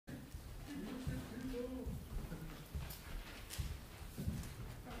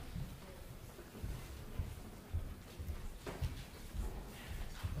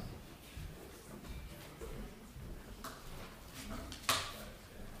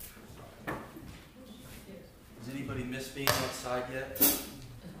being outside yet?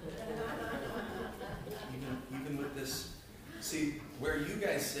 Even with this, see, where you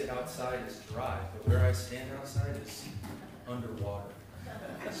guys sit outside is dry, but where I stand outside is underwater.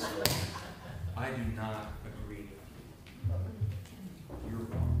 So I do not agree with you. You're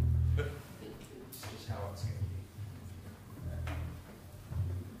wrong. It's just how it's going to be.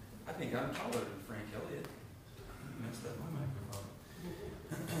 I think I'm taller than Frank Elliott. You messed up my microphone.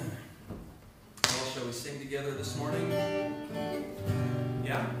 Well, shall we sing together this morning?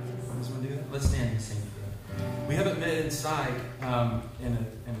 Yeah? Does one do that? Let's stand and sing together. We haven't met inside in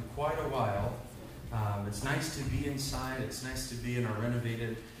quite a while. It's nice to be inside. It's nice to be in our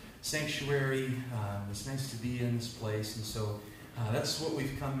renovated sanctuary. It's nice to be in this place. And so that's what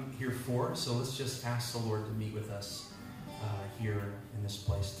we've come here for. So let's just ask the Lord to meet with us here in this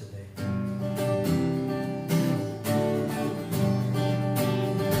place today.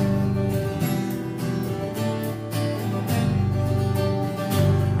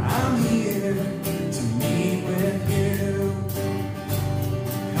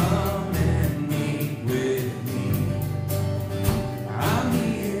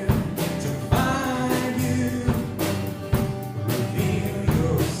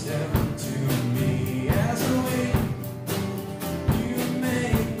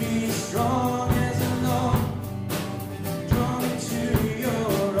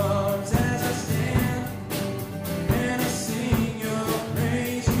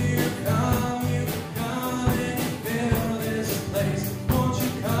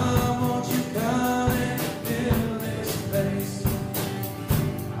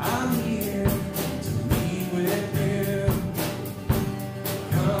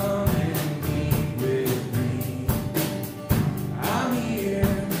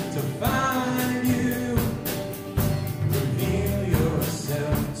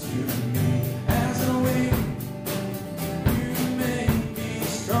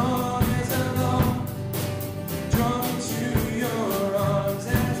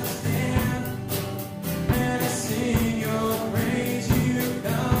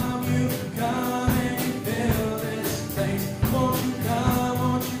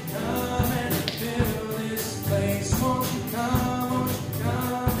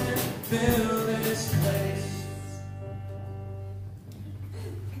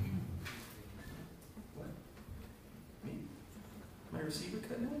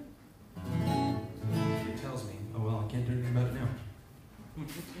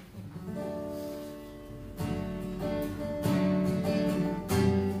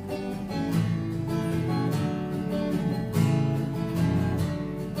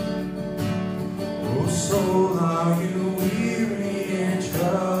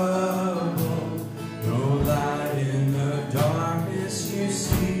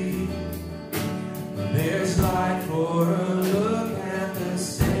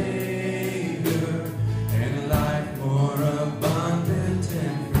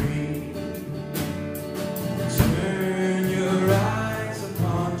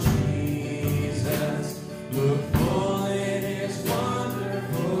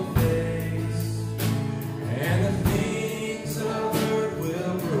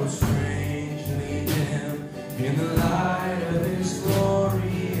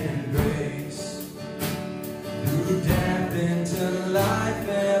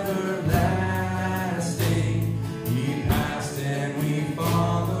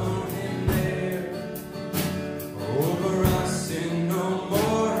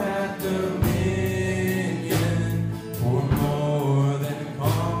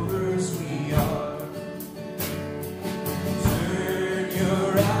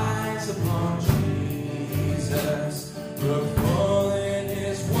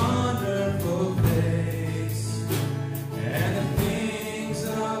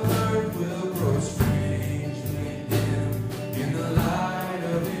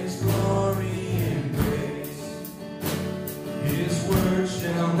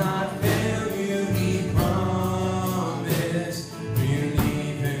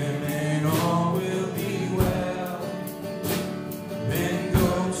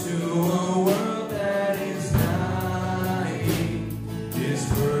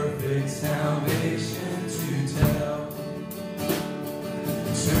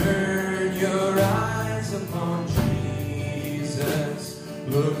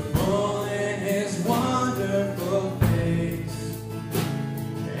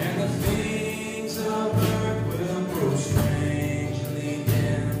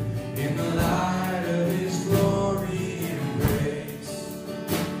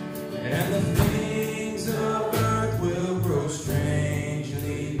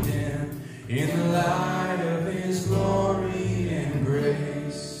 In the light of His glory.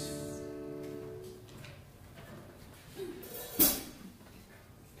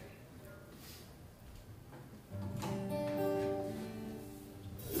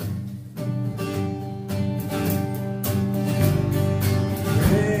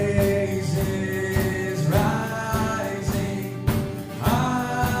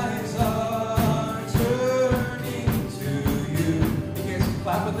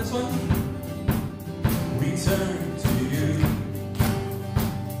 stop with this one? We turn to you.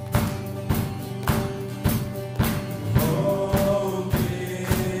 Hope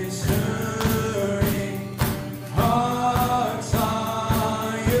is stirring, hearts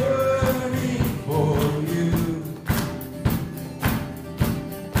are yearning for you.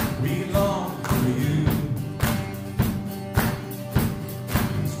 We long for you.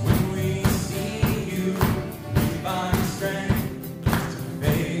 'Cause when we see you, we find strength to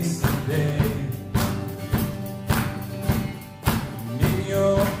face the day.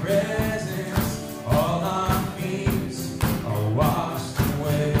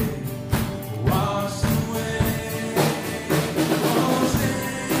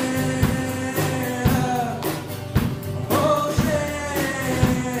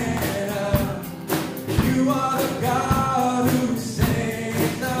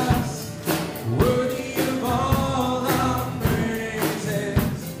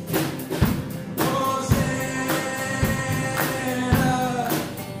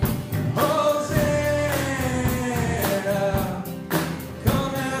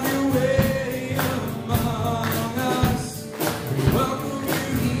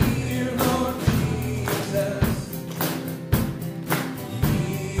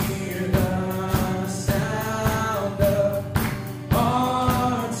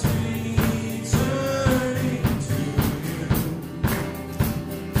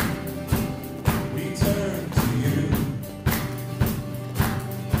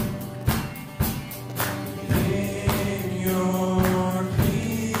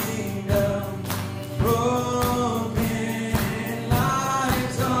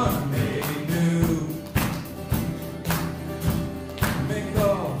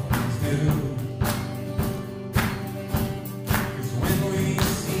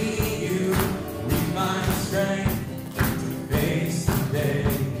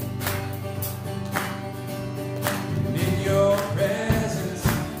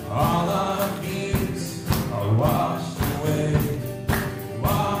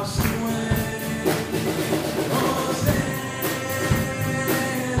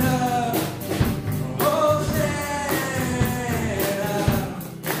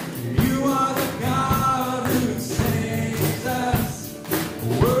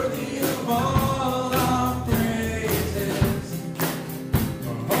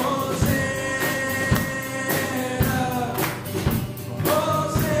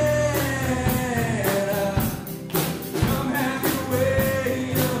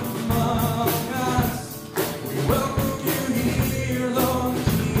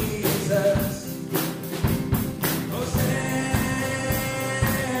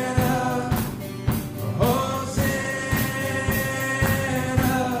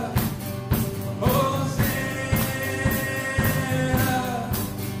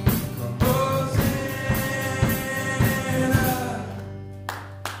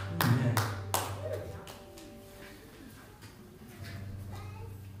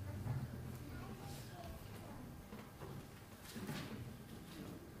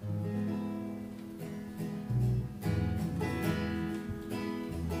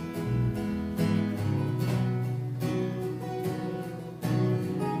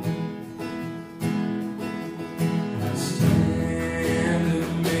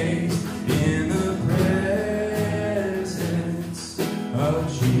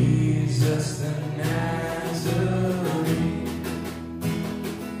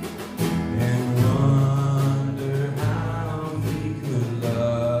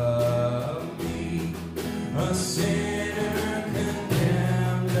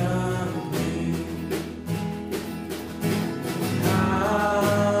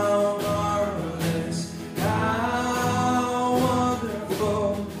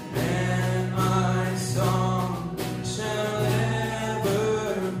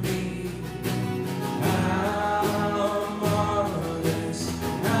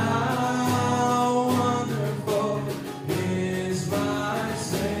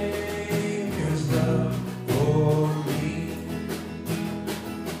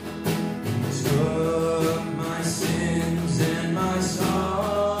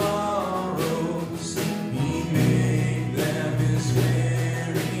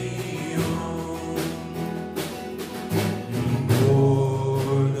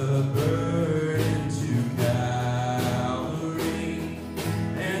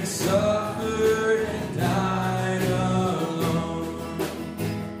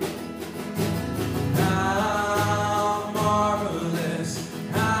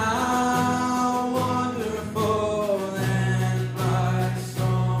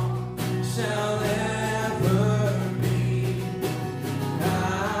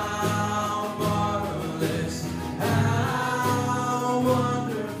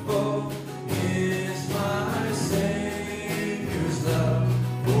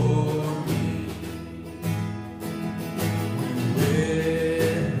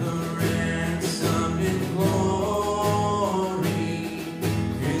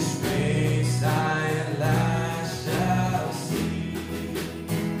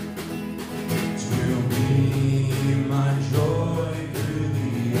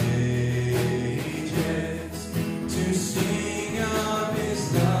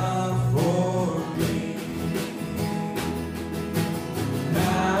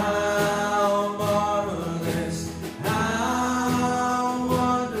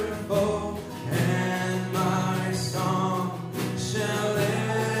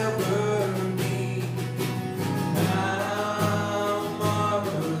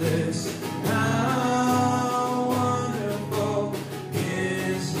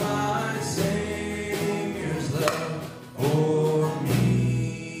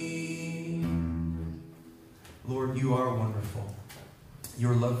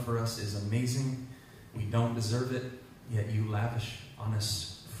 love for us is amazing. We don't deserve it, yet you lavish on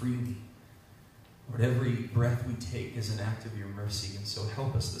us freely. Lord, every breath we take is an act of your mercy, and so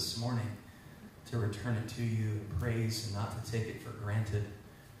help us this morning to return it to you in praise and not to take it for granted,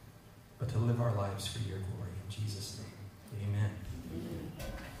 but to live our lives for your glory. In Jesus' name, amen.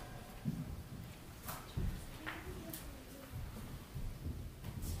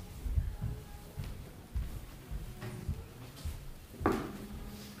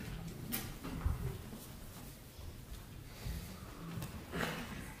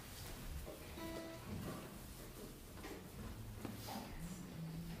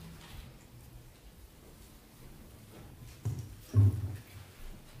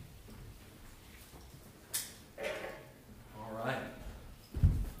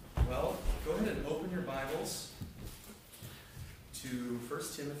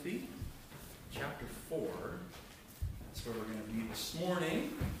 Timothy chapter 4. That's where we're going to be this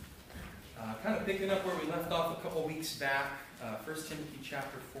morning. Kind of picking up where we left off a couple weeks back. 1 Timothy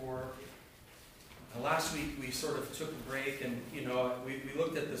chapter 4. Last week we sort of took a break and, we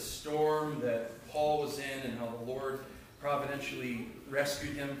looked at the storm that Paul was in and how the Lord providentially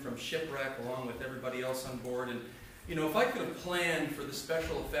rescued him from shipwreck along with everybody else on board. And, if I could have planned for the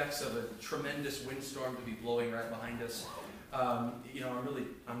special effects of a tremendous windstorm to be blowing right behind us,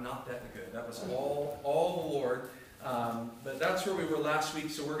 I'm not that good. That was all the Lord. But that's where we were last week.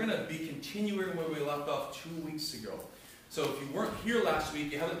 So we're going to be continuing where we left off 2 weeks ago. So if you weren't here last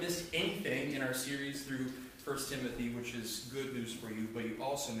week, you haven't missed anything in our series through 1 Timothy, which is good news for you. But you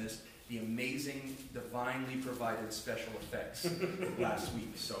also missed the amazing, divinely provided special effects last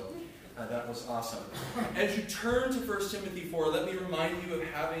week. So that was awesome. As you turn to 1 Timothy 4, let me remind you of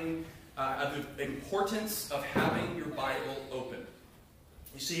having the importance of having your Bible open.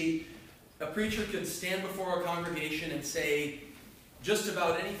 You see, a preacher could stand before a congregation and say just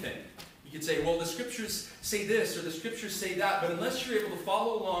about anything. You could say, well, the scriptures say this or the scriptures say that, but unless you're able to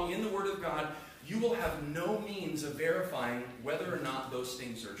follow along in the Word of God, you will have no means of verifying whether or not those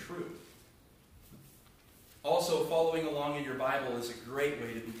things are true. Also, following along in your Bible is a great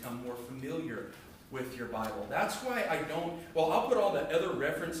way to become more familiar with your Bible. That's why I'll put all the other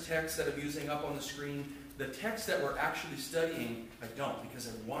reference texts that I'm using up on the screen. The text that we're actually studying, I don't, because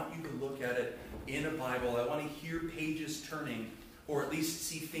I want you to look at it in a Bible. I want to hear pages turning, or at least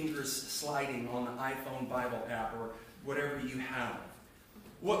see fingers sliding on the iPhone Bible app, or whatever you have.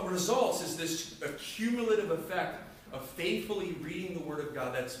 What results is this accumulative effect of faithfully reading the Word of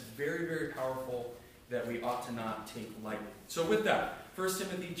God that's very, very powerful, that we ought to not take lightly. So with that, 1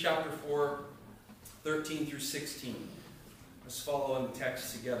 Timothy chapter 4, 13 through 16. Let's follow on the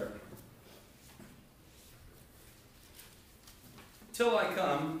text together. Till I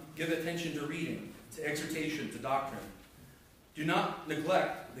come, give attention to reading, to exhortation, to doctrine. Do not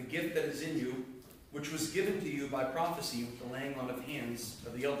neglect the gift that is in you, which was given to you by prophecy with the laying on of hands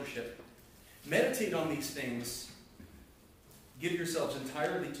of the eldership. Meditate on these things. Give yourselves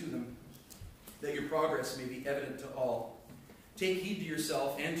entirely to them, that your progress may be evident to all. Take heed to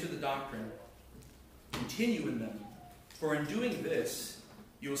yourself and to the doctrine. Continue in them, for in doing this,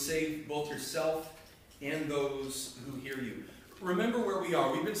 you will save both yourself and those who hear you. Remember where we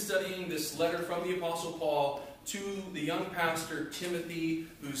are. We've been studying this letter from the Apostle Paul to the young pastor Timothy,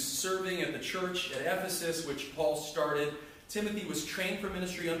 who's serving at the church at Ephesus, which Paul started. Timothy was trained for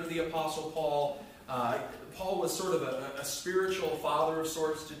ministry under the Apostle Paul. Paul was sort of a spiritual father of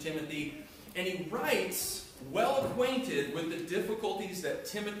sorts to Timothy. And he writes, well acquainted with the difficulties that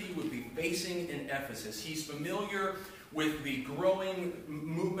Timothy would be facing in Ephesus. He's familiar with the growing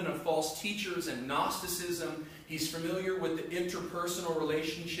movement of false teachers and Gnosticism. He's familiar with the interpersonal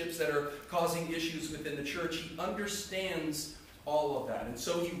relationships that are causing issues within the church. He understands all of that. And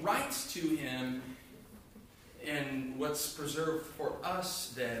so he writes to him, and what's preserved for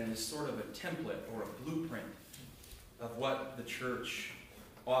us then is sort of a template or a blueprint of what the church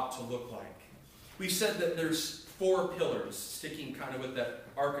ought to look like. We said that there's 4 pillars, sticking kind of with that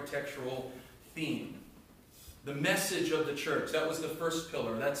architectural theme. The message of the church, that was the first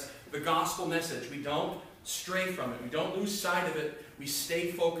pillar. That's the gospel message. We don't stray from it. We don't lose sight of it. We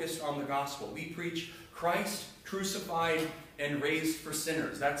stay focused on the gospel. We preach Christ crucified and raised for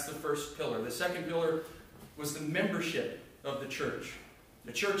sinners. That's the first pillar. The second pillar was the membership of the church.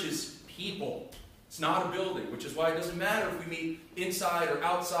 The church is people. It's not a building, which is why it doesn't matter if we meet inside or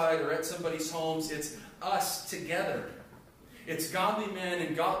outside or at somebody's homes. It's us together. It's godly men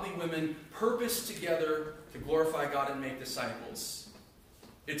and godly women purposed together to glorify God and make disciples.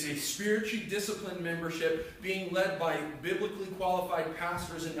 It's a spiritually disciplined membership being led by biblically qualified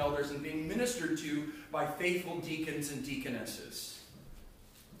pastors and elders and being ministered to by faithful deacons and deaconesses.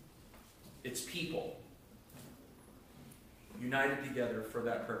 It's people united together for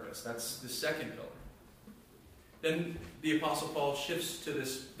that purpose. That's the second pillar. Then the Apostle Paul shifts to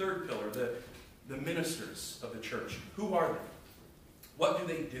this third pillar, the ministers of the church. Who are they? What do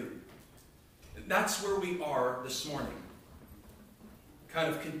they do? That's where we are this morning. Kind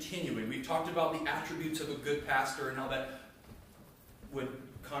of continuing. We've talked about the attributes of a good pastor and how that would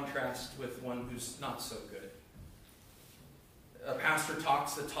contrast with one who's not so good. A pastor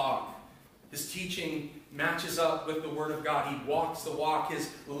talks the talk. His teaching matches up with the Word of God. He walks the walk. His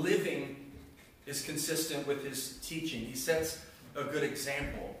living is consistent with his teaching. He sets a good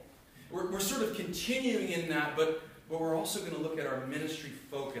example. We're sort of continuing in that, but we're also going to look at our ministry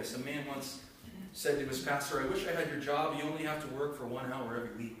focus. A man once said to his pastor, "I wish I had your job. You only have to work for 1 hour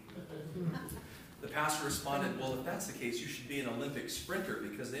every week." The pastor responded, "Well, if that's the case, you should be an Olympic sprinter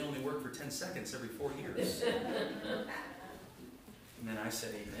because they only work for 10 seconds every 4 years." And then I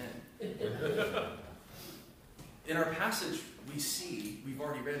said, "Amen." In our passage, we see, we've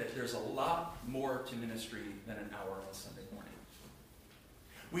already read it, there's a lot more to ministry than an hour on Sunday morning.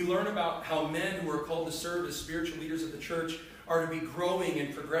 We learn about how men who are called to serve as spiritual leaders of the church are to be growing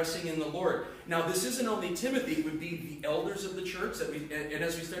and progressing in the Lord. Now, this isn't only Timothy, it would be the elders of the church, and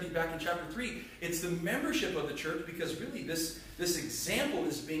as we studied back in chapter 3, it's the membership of the church, because really this example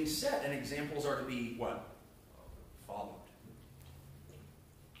is being set, and examples are to be what? Followed.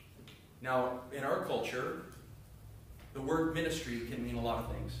 Now, in our culture, the word ministry can mean a lot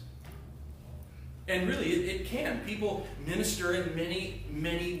of things. And really, it can. People minister in many,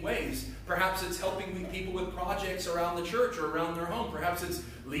 many ways. Perhaps it's helping people with projects around the church or around their home. Perhaps it's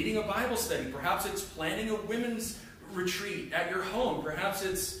leading a Bible study. Perhaps it's planning a women's retreat at your home. Perhaps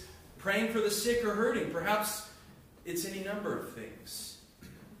it's praying for the sick or hurting. Perhaps it's any number of things.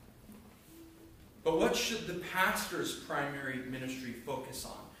 But what should the pastor's primary ministry focus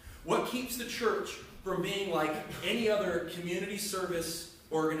on? What keeps the church from being like any other community service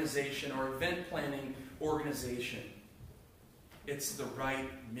organization or event planning organization? It's the right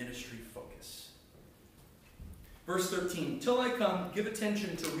ministry focus. Verse 13, "Till I come, give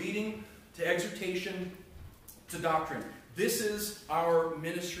attention to reading, to exhortation, to doctrine." This is our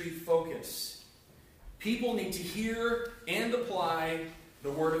ministry focus. People need to hear and apply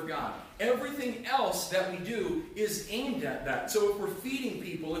the Word of God. Everything else that we do is aimed at that. So if we're feeding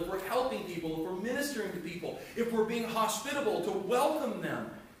people, if we're helping people, if we're ministering to people, if we're being hospitable to welcome them,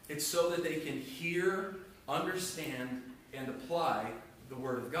 it's so that they can hear, understand, and apply the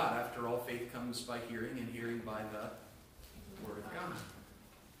Word of God. After all, faith comes by hearing, and hearing by the Word of God.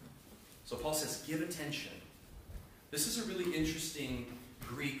 So Paul says, give attention. This is a really interesting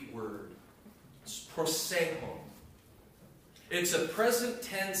Greek word. It's proseho. It's a present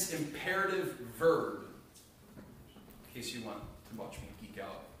tense imperative verb. In case you want to watch me geek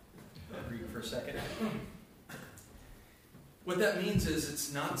out Greek for a second. What that means is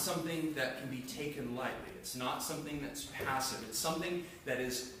it's not something that can be taken lightly. It's not something that's passive. It's something that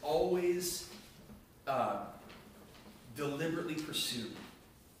is always deliberately pursued.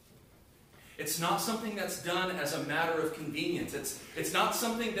 It's not something that's done as a matter of convenience. It's not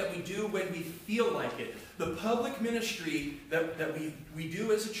something that we do when we feel like it. The public ministry that we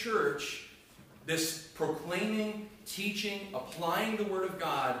do as a church, this proclaiming, teaching, applying the Word of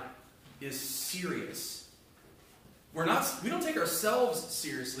God, is serious. We don't take ourselves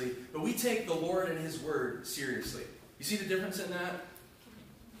seriously, but we take the Lord and His Word seriously. You see the difference in that?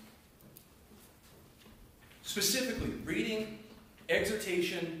 Specifically, reading,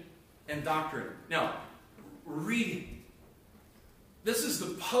 exhortation, and doctrine. Now, reading. This is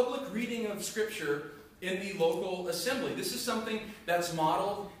the public reading of Scripture in the local assembly. This is something that's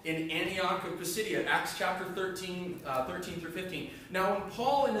modeled in Antioch of Pisidia, Acts chapter 13 through 15. Now, when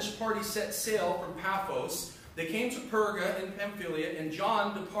Paul and his party set sail from Paphos, they came to Perga in Pamphylia, and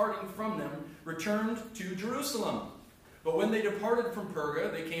John, departing from them, returned to Jerusalem. But when they departed from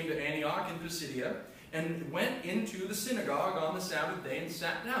Perga, they came to Antioch in Pisidia, and went into the synagogue on the Sabbath day and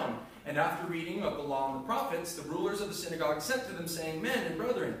sat down. And after reading of the law and the prophets, the rulers of the synagogue said to them, saying, Men and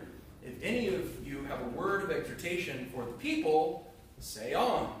brethren, if any of you have a word of exhortation for the people, say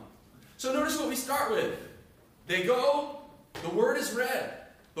on. So notice what we start with. They go, the word is read.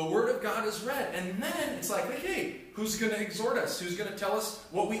 The Word of God is read. And then it's like, okay, who's going to exhort us? Who's going to tell us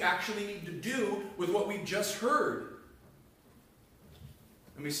what we actually need to do with what we've just heard?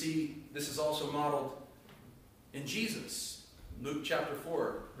 And we see this is also modeled in Jesus. Luke chapter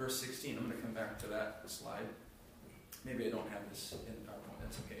 4, verse 16. I'm going to come back to that slide. Maybe I don't have this in PowerPoint.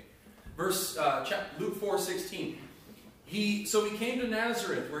 That's okay. Luke 4:16. So he came to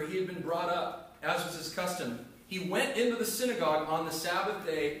Nazareth, where he had been brought up, as was his custom. He went into the synagogue on the Sabbath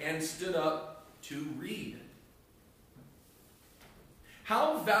day and stood up to read.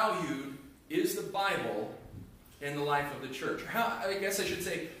 How valued is the Bible in the life of the church? I guess I should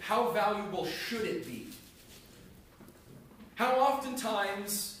say, how valuable should it be? How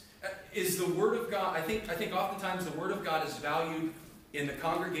oftentimes is the Word of God, I think oftentimes the Word of God is valued in the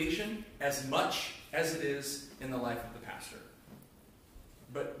congregation as much as it is in the life of the pastor.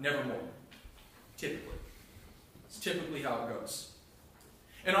 But never more. Typically. It's typically how it goes.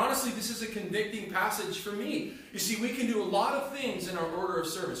 And honestly, this is a convicting passage for me. You see, we can do a lot of things in our order of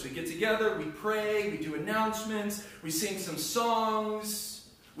service. We get together, we pray, we do announcements, we sing some songs,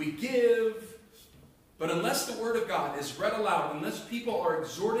 we give. But unless the Word of God is read aloud, unless people are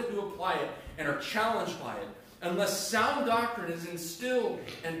exhorted to apply it and are challenged by it, unless sound doctrine is instilled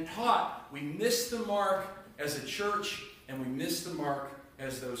and taught, we miss the mark as a church and we miss the mark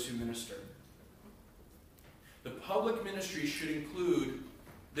as those who minister. The public ministry should include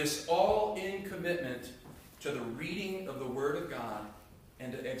this all-in commitment to the reading of the Word of God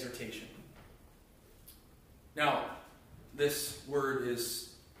and to exhortation. Now, this word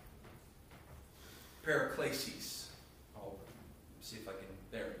is paraklesis. I'll see if I can,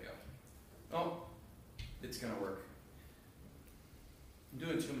 there we go. Oh, it's going to work. I'm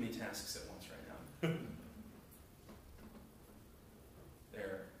doing too many tasks at once right now.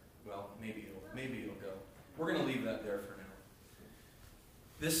 There. Well, maybe it'll go. We're going to leave that there for now.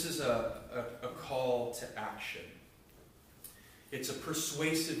 This is a call to action. It's a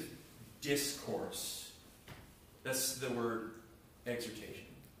persuasive discourse. That's the word exhortation.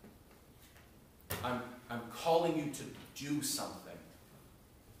 I'm calling you to do something.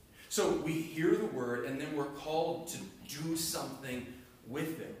 So we hear the word and then we're called to do something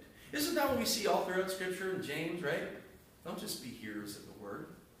with it. Isn't that what we see all throughout Scripture in James, right? Don't just be hearers of the word.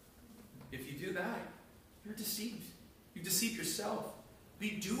 If you do that, you're deceived. You deceive yourself.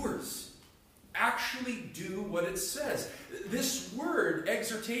 Be doers. Actually do what it says. This word,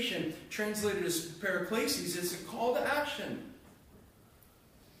 exhortation, translated as paraklesis, is a call to action.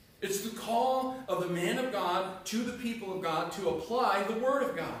 It's the call of the man of God to the people of God to apply the Word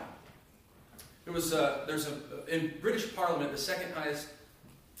of God. In British Parliament, the second highest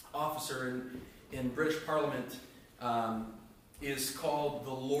officer in British Parliament is called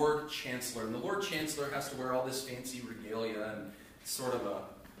the Lord Chancellor. And the Lord Chancellor has to wear all this fancy regalia and sort of a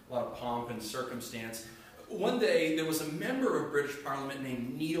lot of pomp and circumstance. One day, there was a member of British Parliament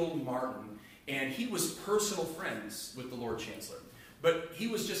named Neil Martin, and he was personal friends with the Lord Chancellor. But he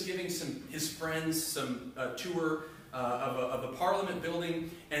was just giving his friends some tour of the Parliament building,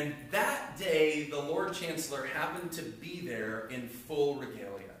 and that day, the Lord Chancellor happened to be there in full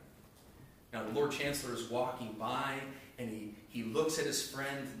regalia. Now, the Lord Chancellor is walking by, and he looks at his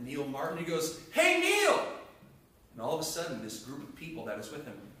friend, Neil Martin, and he goes, "Hey, Neil!" And all of a sudden, this group of people that is with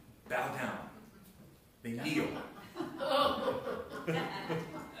him bow down. They kneel. It's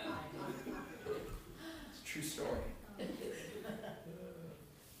a true story.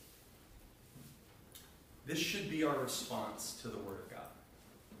 This should be our response to the Word of God.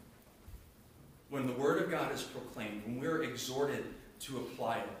 When the Word of God is proclaimed, when we're exhorted to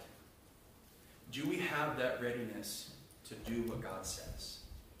apply it, do we have that readiness to do what God says?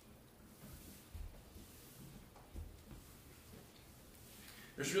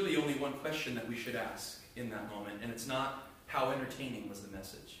 There's really only one question that we should ask in that moment, and it's not how entertaining was the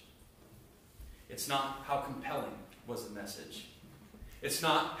message. It's not how compelling was the message. It's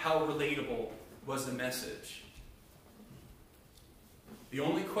not how relatable was the message. The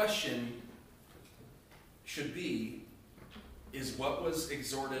only question should be, is what was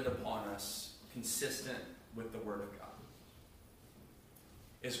exhorted upon us consistent with the Word of God?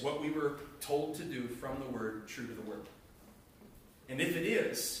 Is what we were told to do from the Word true to the Word? And if it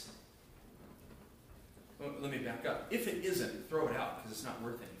is, well, let me back up. If it isn't, throw it out because it's not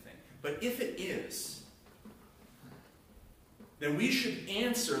worth anything. But if it is, then we should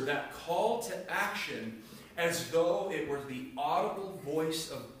answer that call to action as though it were the audible voice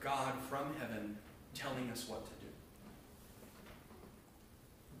of God from heaven telling us what to do.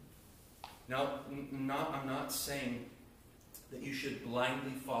 Now, I'm not saying that you should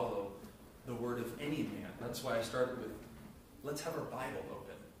blindly follow the word of any man. That's why I started with, let's have our Bible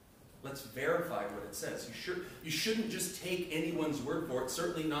open. Let's verify what it says. You shouldn't just take anyone's word for it,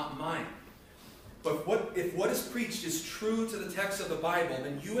 certainly not mine. But if what is preached is true to the text of the Bible,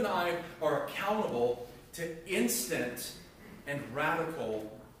 then you and I are accountable to instant and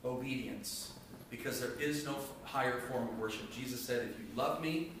radical obedience, because there is no higher form of worship. Jesus said, if you love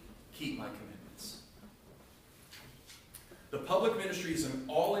me, keep my commandments. The public ministry is an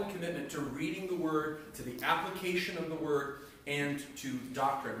all-in commitment to reading the Word, to the application of the Word, and to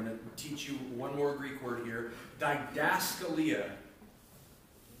doctrine. I'm going to teach you one more Greek word here. Didaskalia.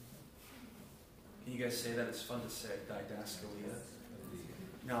 Can you guys say that? It's fun to say. Didaskalia.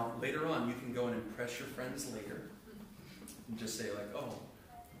 Now, later on, you can go and impress your friends later. And just say like, oh,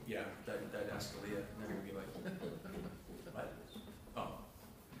 yeah, didaskalia. And they're going to be like, what? Oh,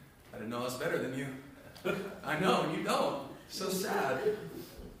 I didn't know I was better than you. I know, you don't. So sad.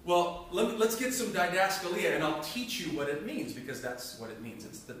 Well, let's get some didaskalia, and I'll teach you what it means, because that's what it means.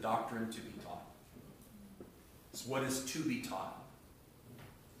 It's the doctrine to be taught. It's what is to be taught.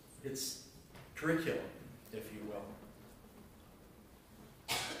 It's curriculum, if you will.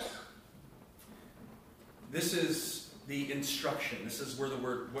 This is the instruction. This is where the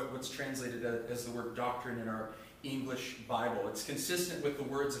word, what's translated as the word doctrine in our English Bible. It's consistent with the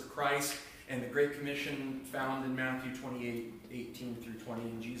words of Christ and the Great Commission found in Matthew 28:18 through 20.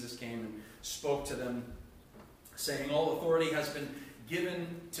 And Jesus came and spoke to them, saying, all authority has been given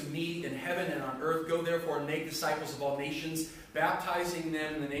to me in heaven and on earth. Go therefore and make disciples of all nations, baptizing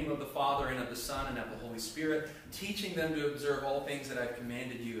them in the name of the Father and of the Son and of the Holy Spirit, teaching them to observe all things that I've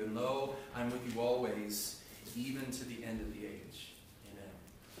commanded you. And lo, I'm with you always, even to the end of the age. Amen.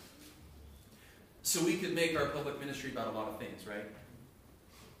 So we could make our public ministry about a lot of things, right?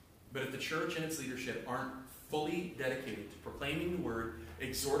 But if the church and its leadership aren't fully dedicated to proclaiming the Word,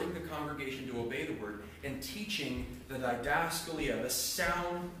 exhorting the congregation to obey the Word, and teaching the didaskalia, the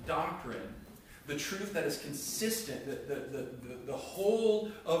sound doctrine, the truth that is consistent, the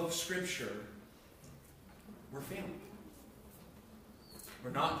whole of Scripture, we're failing.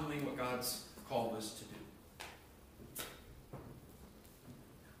 We're not doing what God's called us to do.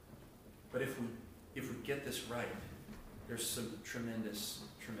 But if we get this right, there's some tremendous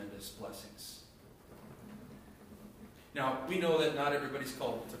blessings. Now, we know that not everybody's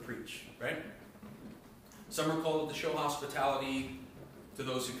called to preach, right? Some are called to show hospitality to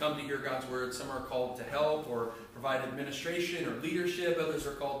those who come to hear God's Word. Some are called to help or provide administration or leadership. Others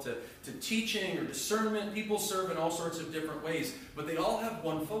are called to teaching or discernment. People serve in all sorts of different ways, but they all have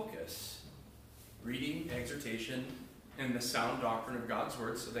one focus: reading, exhortation, and the sound doctrine of God's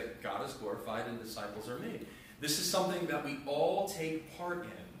Word, so that God is glorified and disciples are made. This is something that we all take part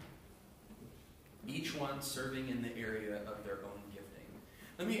in, each one serving in the area of their own gifting.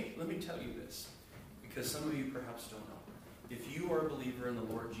 Let me tell you this, because some of you perhaps don't know. If you are a believer in the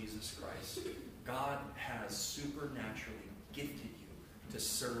Lord Jesus Christ, God has supernaturally gifted you to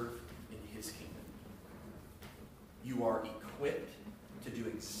serve in His kingdom. You are equipped to do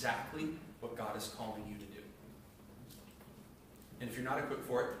exactly what God is calling you to do. And if you're not equipped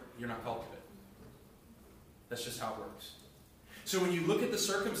for it, you're not called to it. That's just how it works. So when you look at the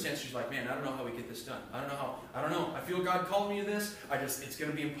circumstances, you're like, man, I don't know how we get this done. I don't know. I feel God called me to this. It's going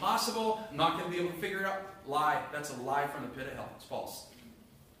to be impossible. I'm not going to be able to figure it out. Lie. That's a lie from the pit of hell. It's false.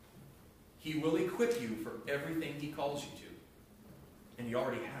 He will equip you for everything He calls you to. And He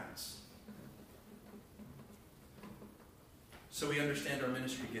already has. So we understand our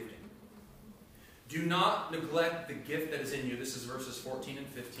ministry gifting. Do not neglect the gift that is in you. This is verses 14 and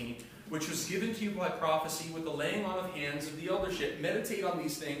 15. Which was given to you by prophecy with the laying on of hands of the eldership. Meditate on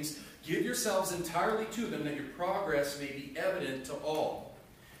these things. Give yourselves entirely to them, that your progress may be evident to all.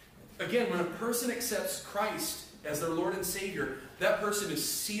 Again, when a person accepts Christ as their Lord and Savior, that person is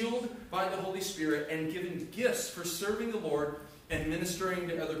sealed by the Holy Spirit and given gifts for serving the Lord and ministering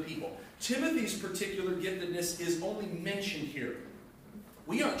to other people. Timothy's particular giftedness is only mentioned here.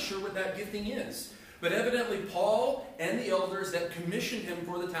 We aren't sure what that gifting is. But evidently Paul and the elders that commissioned him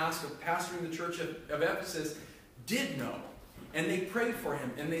for the task of pastoring the church of Ephesus did know. And they prayed for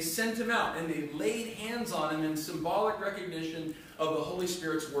him, and they sent him out, and they laid hands on him in symbolic recognition of the Holy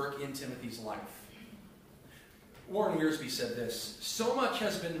Spirit's work in Timothy's life. Warren Wiersbe said this: so much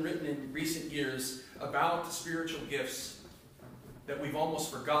has been written in recent years about the spiritual gifts that we've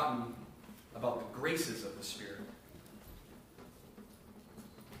almost forgotten about the graces of the Spirit.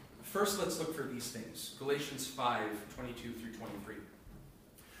 First, let's look for these things. Galatians 5, 22 through 23.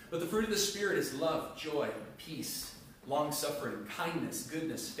 But the fruit of the Spirit is love, joy, peace, long-suffering, kindness,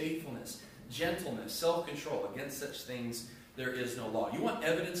 goodness, faithfulness, gentleness, self-control. Against such things there is no law. You want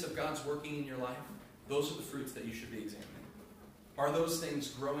evidence of God's working in your life? Those are the fruits that you should be examining. Are those things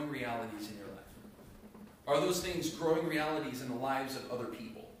growing realities in your life? Are those things growing realities in the lives of other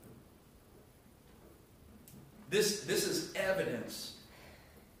people? This is evidence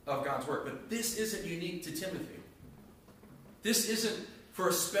of God's work. But this isn't unique to Timothy. This isn't for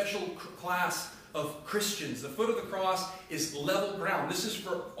a special class of Christians. The foot of the cross is level ground. This is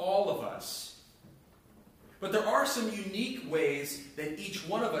for all of us. But there are some unique ways that each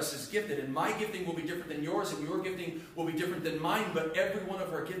one of us is gifted. And my gifting will be different than yours, and your gifting will be different than mine. But every one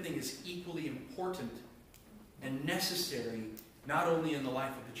of our gifting is equally important and necessary, not only in the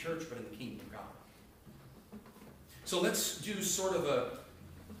life of the church, but in the kingdom of God. So let's do sort of a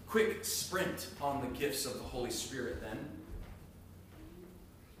quick sprint on the gifts of the Holy Spirit then.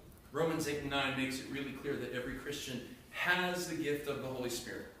 Romans 8 and 9 makes it really clear that every Christian has the gift of the Holy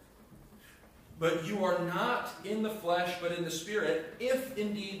Spirit. But you are not in the flesh, but in the Spirit, if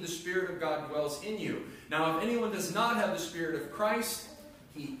indeed the Spirit of God dwells in you. Now, if anyone does not have the Spirit of Christ,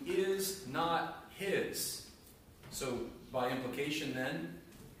 he is not his. So, by implication then,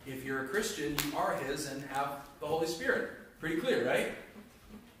 if you're a Christian, you are his and have the Holy Spirit. Pretty clear, right?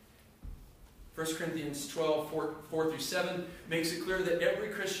 1 Corinthians 12, 4 through 7 makes it clear that every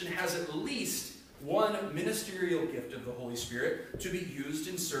Christian has at least one ministerial gift of the Holy Spirit to be used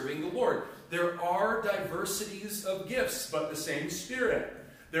in serving the Lord. There are diversities of gifts, but the same Spirit.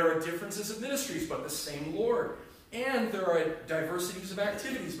 There are differences of ministries, but the same Lord. And there are diversities of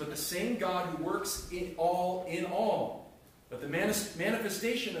activities, but the same God who works in all. But the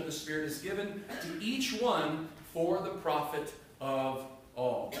manifestation of the Spirit is given to each one for the profit of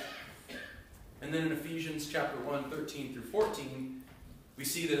all. And then in Ephesians chapter 1, 13 through 14, we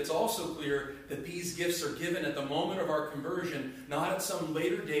see that it's also clear that these gifts are given at the moment of our conversion, not at some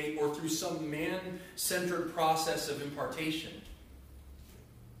later date or through some man-centered process of impartation.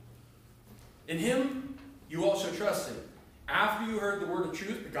 In him you also trusted, after you heard the word of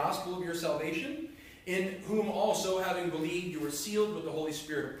truth, the gospel of your salvation, in whom also, having believed, you were sealed with the Holy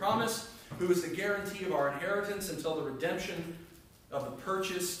Spirit of promise, who is the guarantee of our inheritance until the redemption of the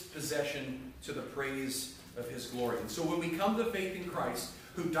purchased possession to the praise of his glory. And so when we come to faith in Christ,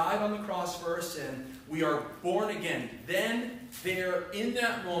 who died on the cross for our sin, we are born again. Then there, in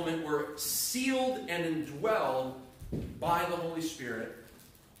that moment, we're sealed and indwelled by the Holy Spirit,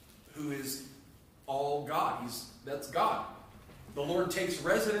 who is all God. That's God. The Lord takes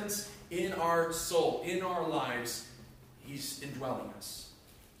residence in our soul, in our lives. He's indwelling us.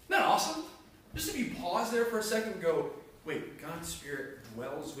 Isn't that awesome? Just if you pause there for a second and go, wait, God's Spirit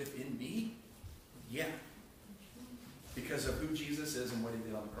dwells within me? Yeah. Because of who Jesus is and what he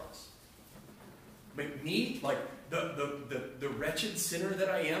did on the cross. But me, like the wretched sinner that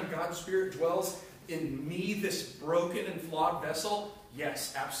I am, God's Spirit dwells in me, this broken and flawed vessel?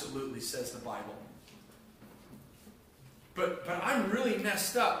 Yes, absolutely, says the Bible. But I'm really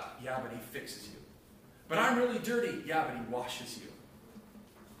messed up. Yeah, but he fixes you. But I'm really dirty. Yeah, but he washes you.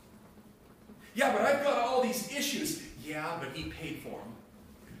 Yeah, but I've got all these issues. Yeah, but he paid for them.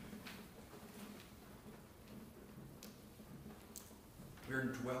 We're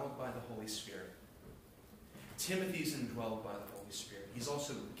indwelled by the Holy Spirit. Timothy's indwelled by the Holy Spirit. He's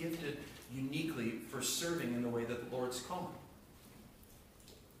also gifted uniquely for serving in the way that the Lord's calling.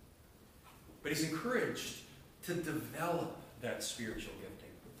 But he's encouraged to develop that spiritual gifting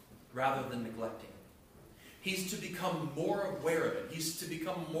rather than neglecting it. He's to become more aware of it. He's to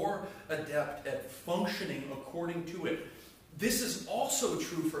become more adept at functioning according to it. This is also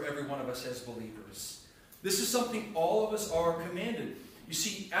true for every one of us as believers. This is something all of us are commanded. You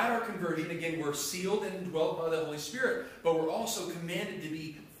see, at our conversion, again, we're sealed and indwelled by the Holy Spirit, but we're also commanded to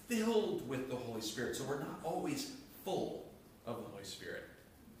be filled with the Holy Spirit. So we're not always full of the Holy Spirit.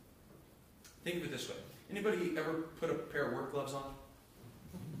 Think of it this way. Anybody ever put a pair of work gloves on?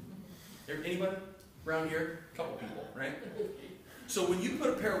 Anybody around here? A couple people, right? So when you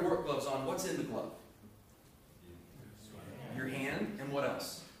put a pair of work gloves on, what's in the glove? Your hand, and what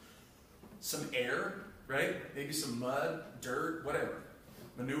else? Some air, right? Maybe some mud, dirt, whatever.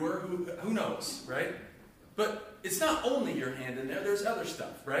 Manure, who knows, right? But it's not only your hand in there, there's other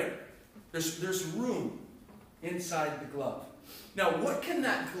stuff, right? There's room inside the glove. Now, what can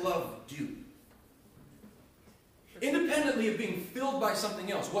that glove do? Independently of being filled by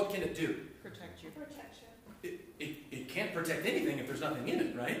something else, what can it do? Protect you. It can't protect anything if there's nothing in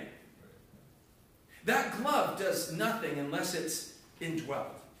it, right? That glove does nothing unless it's indwelled.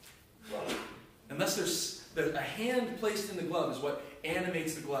 Unless there's a hand placed in the glove is what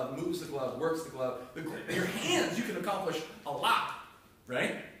animates the glove, moves the glove, works the glove. Your hands, you can accomplish a lot,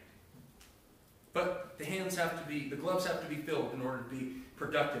 right? But the gloves have to be filled in order to be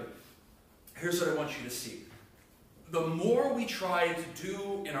productive. Here's what I want you to see. The more we try to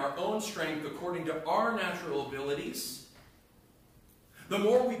do in our own strength according to our natural abilities, the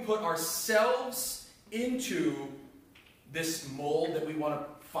more we put ourselves into this mold that we want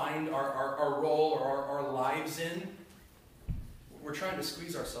to find our role or our lives in, we're trying to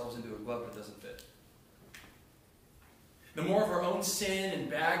squeeze ourselves into a glove that doesn't fit. the more of our own sin and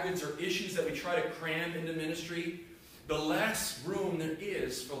baggage or issues that we try to cram into ministry, the less room there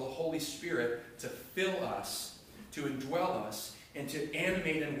is for the Holy Spirit to fill us, to indwell us, and to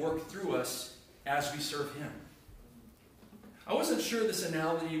animate and work through us as we serve Him. I wasn't sure this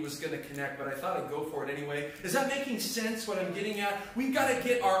analogy was going to connect, but I thought I'd go for it anyway. Is that making sense, what I'm getting at? We've got to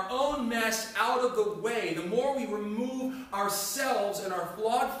get our own mess out of the way. The more we remove ourselves and our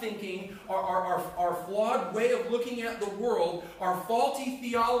flawed thinking, our flawed way of looking at the world, our faulty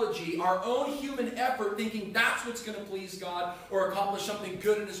theology, our own human effort, thinking that's what's going to please God or accomplish something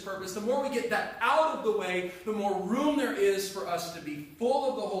good in His purpose, the more we get that out of the way, the more room there is for us to be full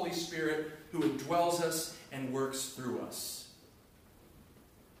of the Holy Spirit who indwells us and works through us.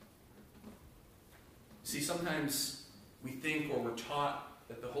 See, sometimes we think or we're taught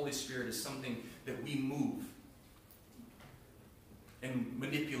that the Holy Spirit is something that we move and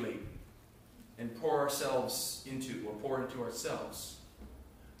manipulate and pour ourselves into or pour into ourselves.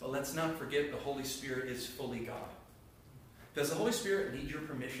 But let's not forget the Holy Spirit is fully God. Does the Holy Spirit need your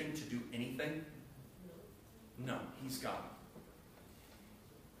permission to do anything? No, He's God.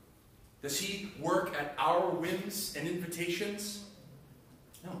 Does He work at our whims and invitations?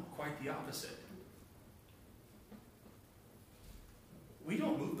 No, quite the opposite. We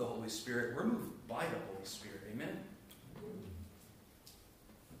don't move the Holy Spirit. We're moved by the Holy Spirit. Amen?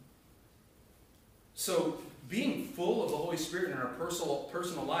 So, being full of the Holy Spirit in our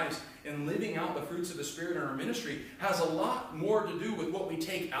personal lives and living out the fruits of the Spirit in our ministry has a lot more to do with what we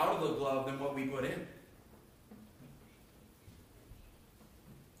take out of the glove than what we put in.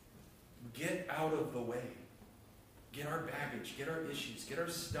 Get out of the way. Get our baggage, get our issues, get our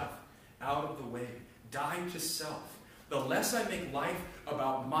stuff out of the way. Die to self. The less I make life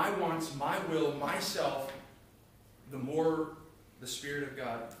about my wants, my will, myself, the more the Spirit of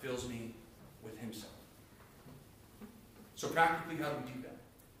God fills me with Himself. So practically, how do we do that?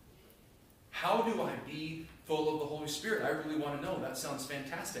 How do I be full of the Holy Spirit? I really want to know. That sounds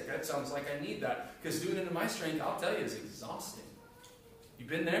fantastic. That sounds like I need that. Because doing it in my strength, I'll tell you, is exhausting. You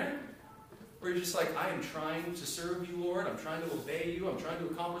been there? Where you're just like, I am trying to serve you, Lord. I'm trying to obey you. I'm trying to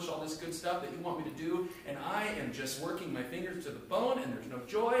accomplish all this good stuff that you want me to do. And I am just working my fingers to the bone, and there's no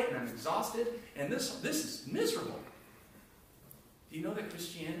joy, and I'm exhausted. And this is miserable. Do you know that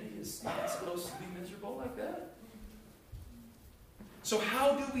Christianity is not supposed to be miserable like that? So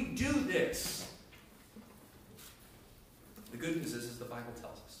how do we do this? The good news is the Bible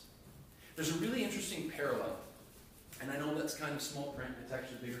tells us. There's a really interesting parallel. And I know that's kind of small print. It's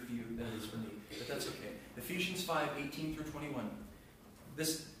actually bigger for you than it is for me. But that's okay. Ephesians 5:18-21.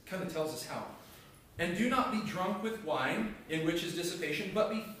 This kind of tells us how. And do not be drunk with wine, in which is dissipation, but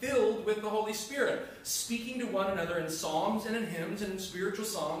be filled with the Holy Spirit, speaking to one another in psalms and in hymns and in spiritual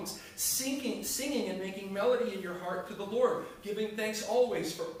songs, singing and making melody in your heart to the Lord, giving thanks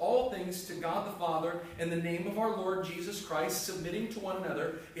always for all things to God the Father in the name of our Lord Jesus Christ, submitting to one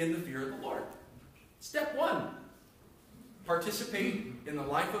another in the fear of the Lord. Step 1. Participate in the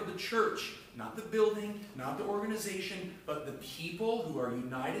life of the church, not the building, not the organization, but the people who are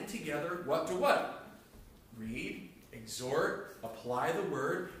united together. What to what? Read, exhort, apply the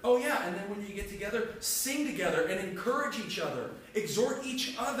word. Oh yeah, and then when you get together, sing together and encourage each other. Exhort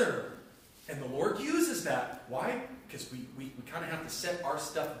each other. And the Lord uses that. Why? Because we kind of have to set our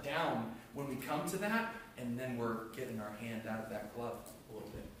stuff down when we come to that, and then we're getting our hand out of that glove a little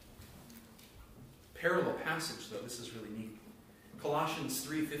bit. Parallel passage, though. This is really neat. Colossians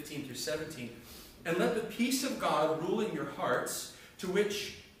 3:15-17. And let the peace of God rule in your hearts, to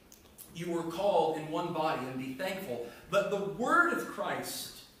which you were called in one body, and be thankful. Let the word of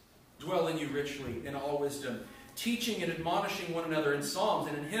Christ dwell in you richly in all wisdom, teaching and admonishing one another in psalms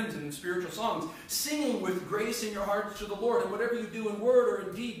and in hymns and in spiritual songs, singing with grace in your hearts to the Lord. And whatever you do in word or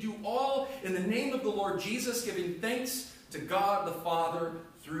in deed, do all in the name of the Lord Jesus, giving thanks to God the Father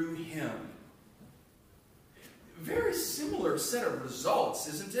through Him. Very similar set of results,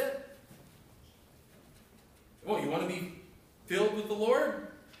 isn't it? Well, you want to be filled with the Lord?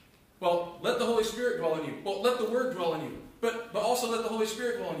 Well, let the Holy Spirit dwell in you. Well, let the Word dwell in you. But also let the Holy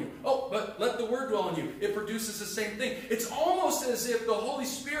Spirit dwell in you. Oh, but let the Word dwell in you. It produces the same thing. It's almost as if the Holy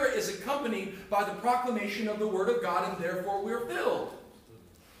Spirit is accompanied by the proclamation of the Word of God, and therefore we're filled.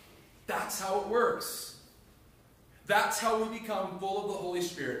 That's how it works. That's how we become full of the Holy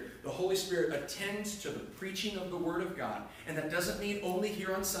Spirit. The Holy Spirit attends to the preaching of the Word of God. And that doesn't mean only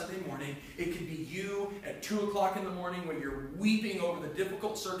here on Sunday morning. It could be you at 2 o'clock in the morning when you're weeping over the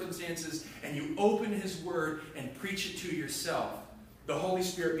difficult circumstances and you open His Word and preach it to yourself. The Holy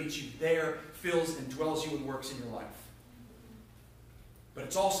Spirit meets you there, fills and dwells you and works in your life. But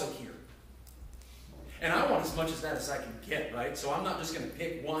it's also here. And I want as much of that as I can get, right? So I'm not just going to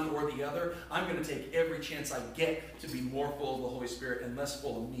pick one or the other. I'm going to take every chance I get to be more full of the Holy Spirit and less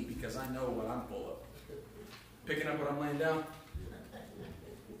full of me, because I know what I'm full of. Picking up what I'm laying down?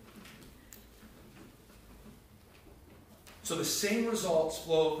 So the same results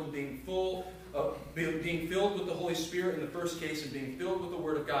flow from being filled with the Holy Spirit in the first case and being filled with the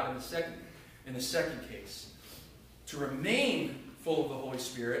Word of God in the second case. To remain full of the Holy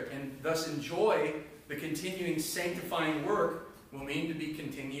Spirit and thus enjoy the continuing sanctifying work will mean to be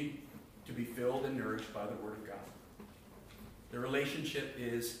continued to be filled and nourished by the Word of God. The relationship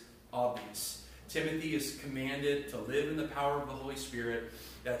is obvious. Timothy is commanded to live in the power of the Holy Spirit.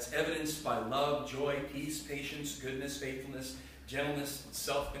 That's evidenced by love, joy, peace, patience, goodness, faithfulness, gentleness,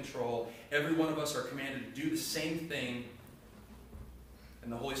 self-control. Every one of us are commanded to do the same thing. And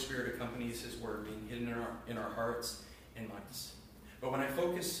the Holy Spirit accompanies His Word being hidden in our hearts and minds. But when I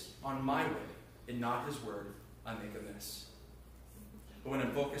focus on my way and not His Word, I make a mess. But when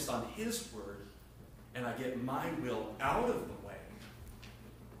I'm focused on His Word and I get my will out of the way,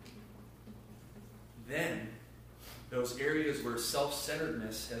 then those areas where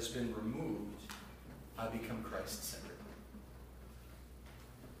self-centeredness has been removed, I become Christ-centered.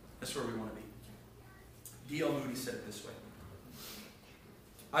 That's where we want to be. D.L. Moody said it this way: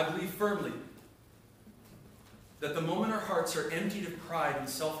 I believe firmly that the moment our hearts are emptied of pride and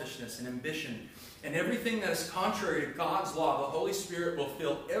selfishness and ambition and everything that is contrary to God's law, the Holy Spirit will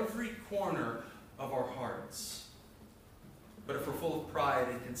fill every corner of our hearts. But if we're full of pride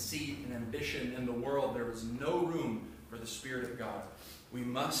and conceit and ambition in the world, there is no room for the Spirit of God. We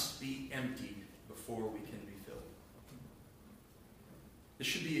must be emptied before we can be filled. This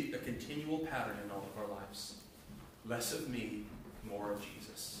should be a continual pattern in all of our lives. Less of me, more of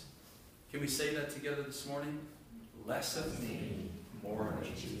Jesus. Can we say that together this morning? Less of me, more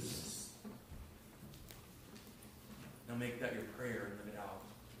of Jesus. Now make that your prayer and live it out.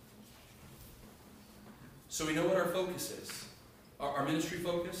 So we know what our focus is. Our ministry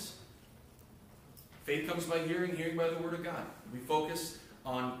focus. Faith comes by hearing, hearing by the Word of God. We focus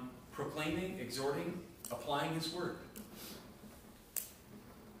on proclaiming, exhorting, applying His Word.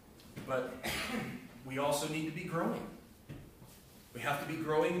 But we also need to be growing. We have to be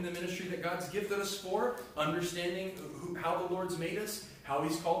growing in the ministry that God's gifted us for, understanding how the Lord's made us, how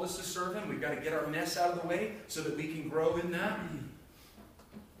He's called us to serve Him. We've got to get our mess out of the way so that we can grow in that.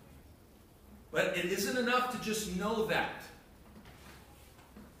 But it isn't enough to just know that.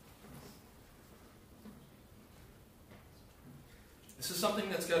 This is something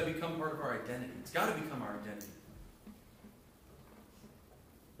that's got to become part of our identity. It's got to become our identity.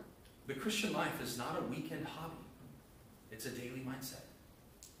 The Christian life is not a weekend hobby. It's a daily mindset.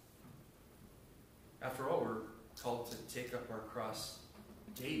 After all, we're called to take up our cross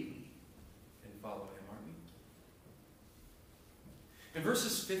daily and follow Him, aren't we? In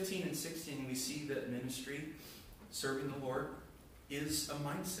verses 15 and 16, we see that ministry, serving the Lord, is a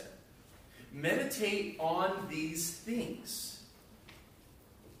mindset. Meditate on these things.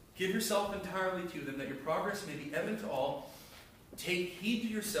 Give yourself entirely to them, that your progress may be evident to all. Take heed to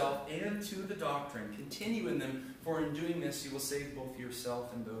yourself and to the doctrine. Continue in them, for in doing this you will save both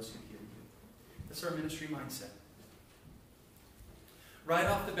yourself and those who hear you. That's our ministry mindset. Right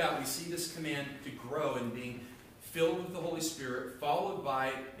off the bat, we see this command to grow in being filled with the Holy Spirit, followed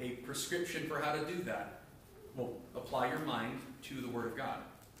by a prescription for how to do that. Well, apply your mind to the Word of God.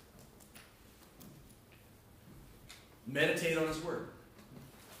 Meditate on His Word.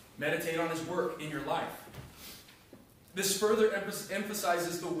 Meditate on His work in your life. This further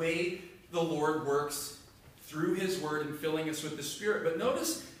emphasizes the way the Lord works through His Word and filling us with the Spirit. But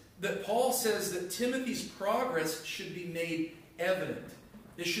notice that Paul says that Timothy's progress should be made evident.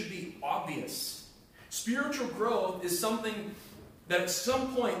 It should be obvious. Spiritual growth is something that at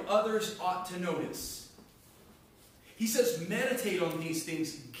some point others ought to notice. He says, meditate on these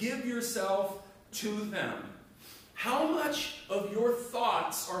things. Give yourself to them. How much of your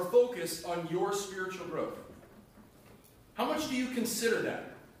thoughts are focused on your spiritual growth? How much do you consider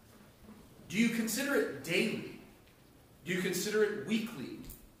that? Do you consider it daily? Do you consider it weekly?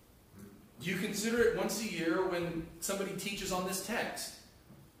 Do you consider it once a year when somebody teaches on this text?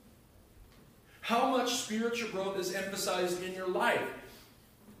 How much spiritual growth is emphasized in your life?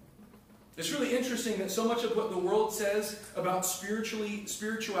 It's really interesting that so much of what the world says about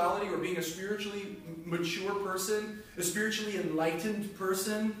spirituality or being a spiritually mature person, a spiritually enlightened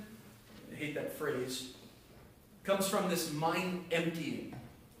person, I hate that phrase, comes from this mind emptying.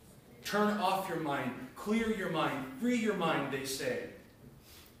 Turn off your mind, clear your mind, free your mind, they say.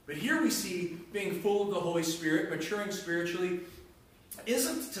 But here we see being full of the Holy Spirit, maturing spiritually,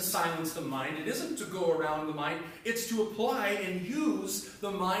 isn't to silence the mind. It isn't to go around the mind. It's to apply and use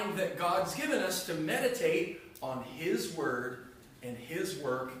the mind that God's given us to meditate on His Word and His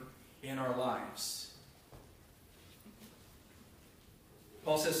work in our lives.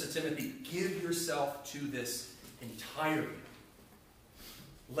 Paul says to Timothy, give yourself to this entirely.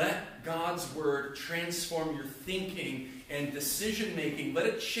 Let God's Word transform your thinking and decision-making. Let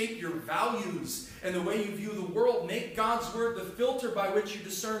it shape your values and the way you view the world. Make God's Word the filter by which you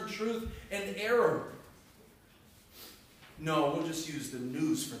discern truth and error. No, we'll just use the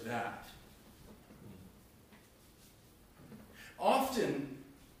news for that. Often,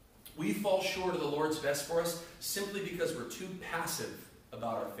 we fall short of the Lord's best for us simply because we're too passive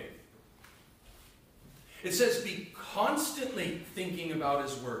about our faith. It says, be constantly thinking about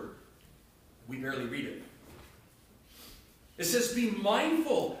His Word. We barely read it. It says, be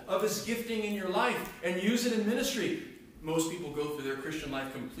mindful of His gifting in your life and use it in ministry. Most people go through their Christian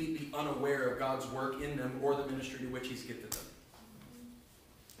life completely unaware of God's work in them or the ministry to which He's gifted them.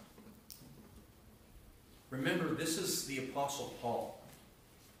 Remember, this is the Apostle Paul.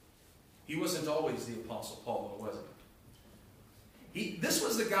 He wasn't always the Apostle Paul, though, was he? This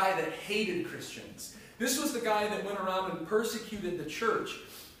was the guy that hated Christians. This was the guy that went around and persecuted the church.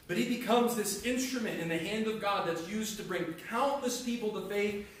 But he becomes this instrument in the hand of God that's used to bring countless people to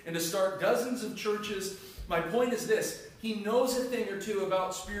faith and to start dozens of churches. My point is this. He knows a thing or two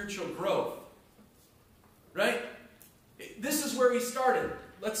about spiritual growth. Right? This is where he started.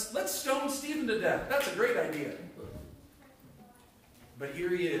 Let's stone Stephen to death. That's a great idea. But here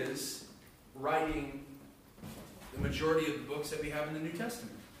he is writing the majority of the books that we have in the New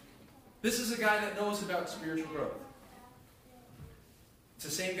Testament. This is a guy that knows about spiritual growth. It's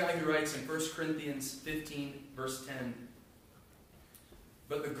the same guy who writes in 1 Corinthians 15, verse 10,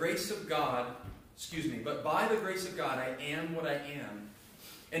 but by the grace of God I am what I am,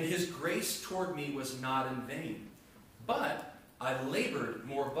 and His grace toward me was not in vain. But I labored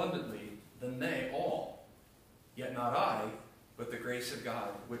more abundantly than they all. Yet not I, but the grace of God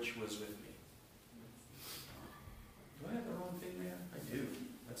which was with me. Do I have the wrong thing there? I do.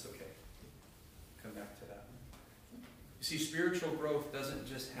 That's okay. Come back to that. You see, spiritual growth doesn't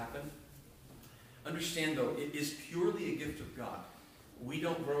just happen. Understand, though, it is purely a gift of God. We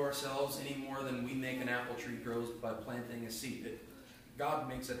don't grow ourselves any more than we make an apple tree grow by planting a seed. God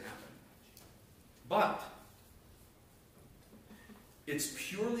makes it happen. But it's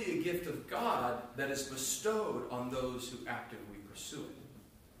purely a gift of God that is bestowed on those who actively pursue it.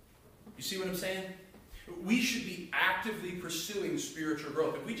 You see what I'm saying? We should be actively pursuing spiritual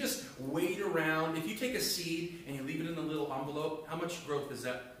growth. If we just wait around, if you take a seed and you leave it in a little envelope, how much growth is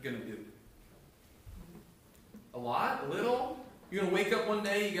that going to do? A lot? A little? You're going to wake up one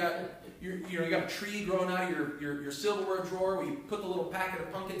day, you got a tree growing out of your silverware drawer where you put the little packet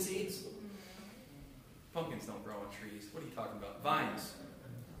of pumpkin seeds. Pumpkins don't grow on trees. What are you talking about? Vines.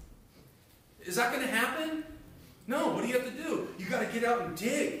 Is that going to happen? No. What do you have to do? You got to get out and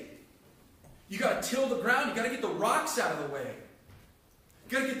dig. You got to till the ground. You got to get the rocks out of the way.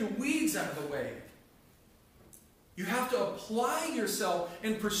 You got to get the weeds out of the way. You have to apply yourself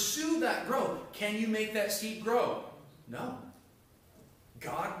and pursue that growth. Can you make that seed grow? No.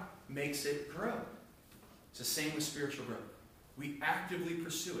 God makes it grow. It's the same with spiritual growth. We actively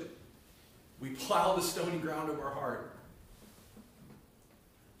pursue it. We plow the stony ground of our heart.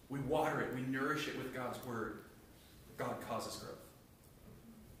 We water it. We nourish it with God's Word. God causes growth.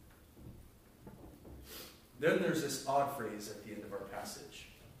 Then there's this odd phrase at the end of our passage.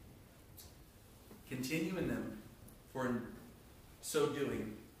 Continue in them, for in so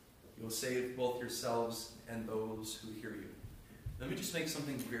doing, you will save both yourselves and those who hear you. Let me just make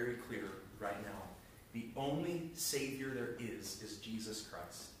something very clear right now. The only Savior there is Jesus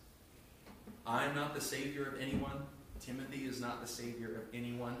Christ. I'm not the Savior of anyone. Timothy is not the Savior of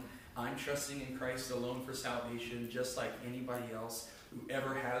anyone. I'm trusting in Christ alone for salvation, just like anybody else who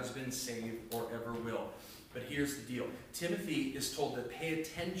ever has been saved or ever will. But here's the deal. Timothy is told to pay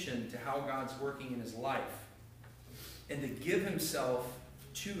attention to how God's working in his life and to give himself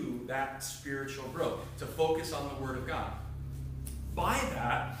to that spiritual growth, to focus on the Word of God. By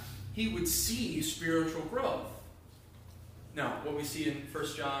that, he would see spiritual growth. Now, what we see in 1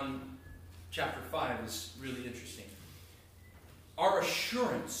 John chapter 5 is really interesting. Our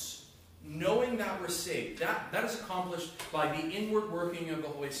assurance, knowing that we're saved, that is accomplished by the inward working of the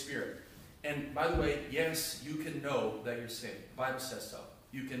Holy Spirit. And by the way, yes, you can know that you're saved. The Bible says so.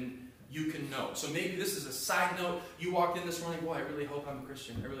 You can know. So maybe this is a side note. You walked in this morning, boy, I really hope I'm a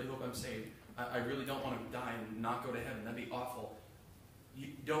Christian. I really hope I'm saved. I really don't want to die and not go to heaven. That'd be awful. You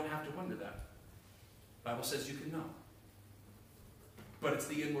don't have to wonder that. The Bible says you can know. but it's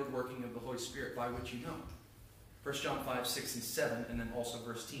the inward working of the Holy Spirit by which you know. 1 John 5, 6, and 7, and then also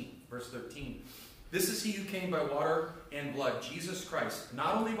verse 13. This is he who came by water and blood, Jesus Christ,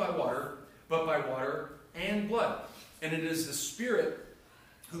 not only by water, but by water and blood. And it is the Spirit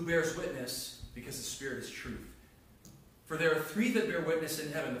who bears witness, because the Spirit is truth. For there are three that bear witness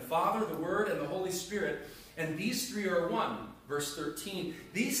in heaven, the Father, the Word, and the Holy Spirit, and these three are one. Verse 13,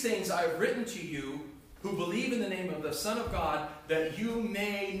 these things I have written to you who believe in the name of the Son of God, that you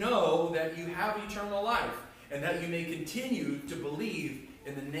may know that you have eternal life, and that you may continue to believe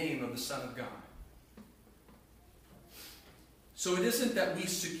in the name of the Son of God. So it isn't that we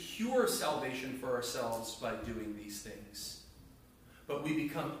secure salvation for ourselves by doing these things, but we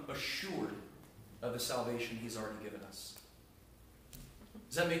become assured of the salvation he's already given us.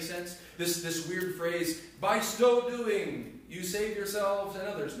 Does that make sense? This weird phrase, by so doing, you save yourselves and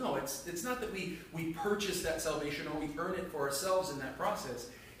others. No, it's not that we purchase that salvation or we earn it for ourselves in that process.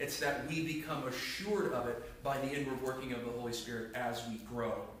 It's that we become assured of it by the inward working of the Holy Spirit as we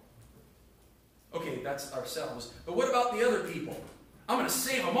grow. Okay, that's ourselves. But what about the other people? I'm going to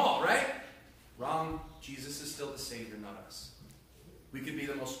save them all, right? Wrong. Jesus is still the Savior, not us. We could be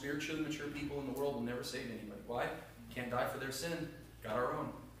the most spiritually mature people in the world and never save anybody. Why? Can't die for their sin. Got our own.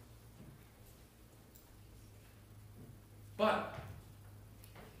 But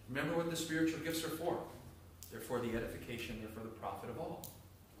remember what the spiritual gifts are for. They're for the edification, they're for the profit of all.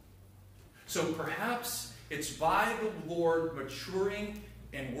 So perhaps it's by the Lord maturing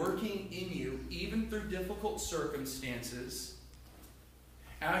and working in you, even through difficult circumstances,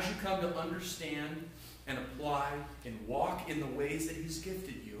 as you come to understand and apply and walk in the ways that he's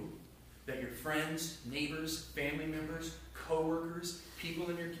gifted you, that your friends, neighbors, family members, co-workers, people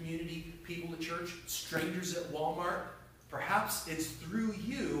in your community, people at church, strangers at Walmart, perhaps it's through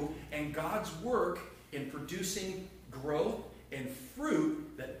you and God's work in producing growth and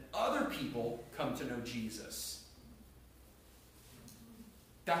fruit that other people come to know Jesus.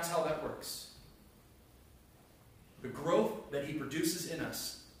 That's how that works. The growth that he produces in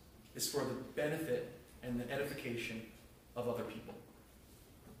us is for the benefit and the edification of other people.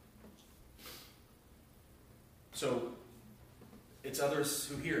 So, it's others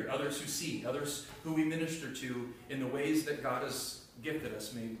who hear, others who see, others who we minister to in the ways that God has gifted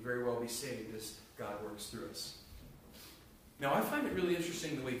us may very well be saved as God works through us. Now, I find it really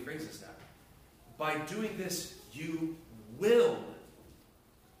interesting the way he phrases that. By doing this, you will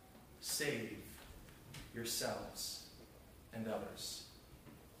save yourselves and others.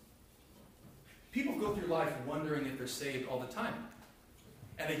 People go through life wondering if they're saved all the time.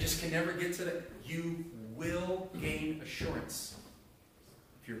 And they just can never get to that. You will gain assurance.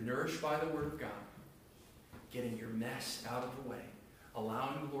 If you're nourished by the Word of God, getting your mess out of the way,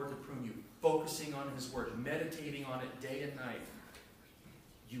 allowing the Lord to prune you, focusing on his Word, meditating on it day and night,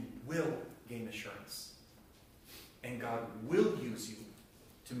 you will gain assurance. And God will use you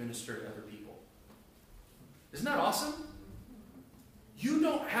to minister to other people. Isn't that awesome? You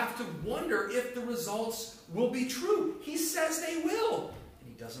don't have to wonder if the results will be true. He says they will. And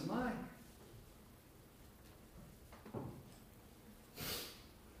he doesn't lie.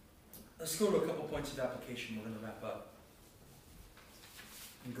 Let's go to a couple points of application. We're going to wrap up.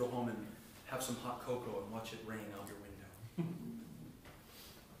 And go home and have some hot cocoa and watch it rain out your window.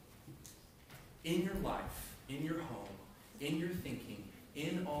 In your life, in your home, in your thinking,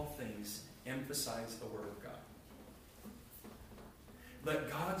 in all things, emphasize the Word of God.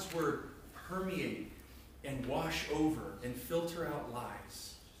 Let God's Word permeate and wash over and filter out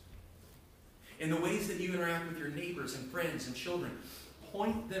lies. In the ways that you interact with your neighbors and friends and children,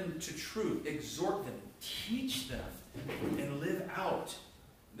 point them to truth, exhort them, teach them, and live out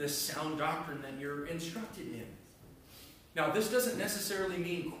this sound doctrine that you're instructed in. Now, this doesn't necessarily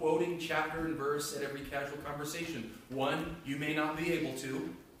mean quoting chapter and verse at every casual conversation. One, you may not be able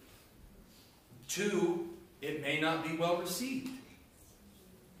to. Two, it may not be well received.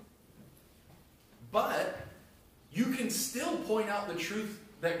 But you can still point out the truth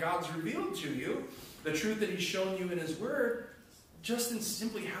that God's revealed to you, the truth that he's shown you in his Word, just in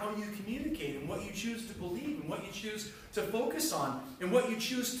simply how you communicate and what you choose to believe and what you choose to focus on and what you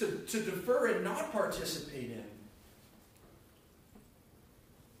choose to defer and not participate in.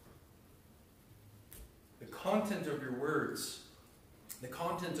 The content of your words, the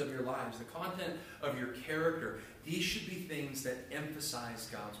content of your lives, the content of your character, these should be things that emphasize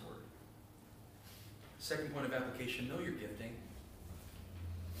God's Word. Second point of application, know your gifting.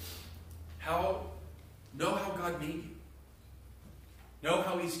 Know how God made you. Know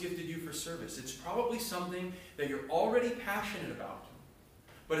how he's gifted you for service. It's probably something that you're already passionate about.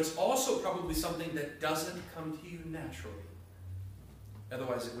 But it's also probably something that doesn't come to you naturally.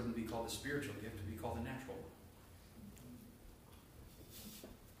 Otherwise, it wouldn't be called a spiritual gift. It would be called a natural one.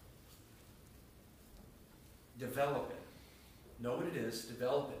 Develop it. Know what it is.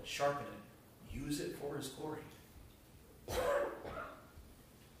 Develop it. Sharpen it. Use it for His glory.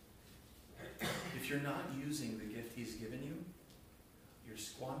 If you're not using the gift He's given you, you're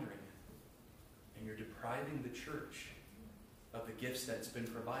squandering it. And you're depriving the church of the gifts that's been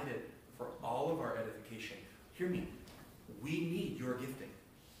provided for all of our edification. Hear me. We need your gifting.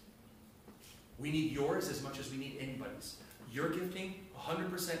 We need yours as much as we need anybody's. Your gifting,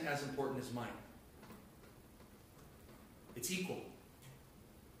 100% as important as mine. It's equal.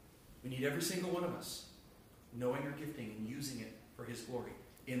 We need every single one of us knowing our gifting and using it for His glory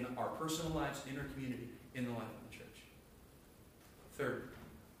in our personal lives, in our community, in the life of the church. Third,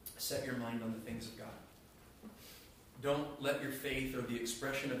 set your mind on the things of God. Don't let your faith or the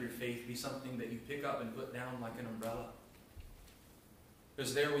expression of your faith be something that you pick up and put down like an umbrella.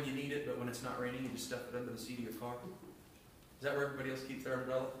 It's there when you need it, but when it's not raining, you just stuff it under the seat of your car. Is that where everybody else keeps their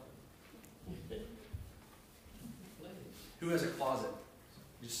umbrella? Who has a closet?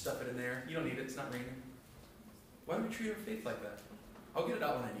 You just stuff it in there. You don't need it. It's not raining. Why do we treat our faith like that? I'll get it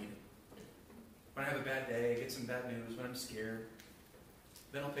out when I need it. When I have a bad day, I get some bad news, when I'm scared.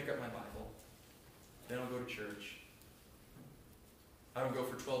 Then I'll pick up my Bible. Then I'll go to church. I don't go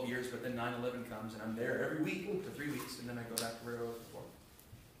for 12 years, but then 9/11 comes, and I'm there every week for 3 weeks, and then I go back to where I was before.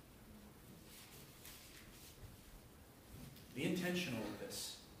 Be intentional with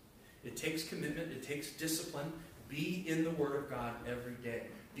this. It takes commitment. It takes discipline. Be in the Word of God every day.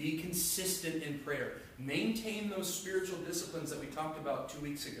 Be consistent in prayer. Maintain those spiritual disciplines that we talked about 2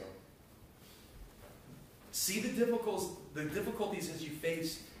 weeks ago. See the difficulties as you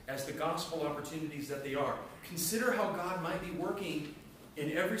face as the gospel opportunities that they are. Consider how God might be working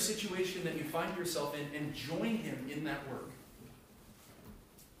in every situation that you find yourself in, and join Him in that work.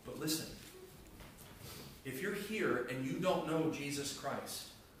 But listen, if you're here and you don't know Jesus Christ,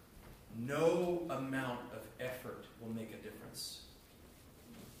 no amount of effort will make a difference.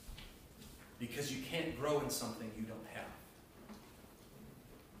 Because you can't grow in something you don't have.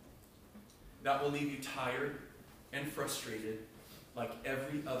 That will leave you tired and frustrated, like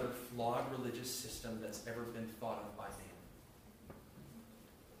every other flawed religious system that's ever been thought of by man.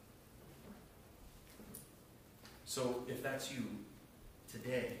 So if that's you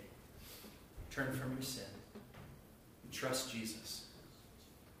today, turn from your sin. Trust Jesus.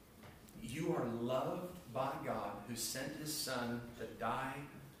 You are loved by God, who sent His Son to die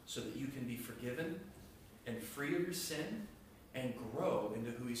so that you can be forgiven and free of your sin and grow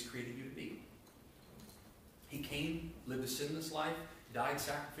into who He's created you to be. He came, lived a sinless life, died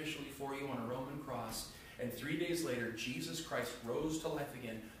sacrificially for you on a Roman cross, and 3 days later, Jesus Christ rose to life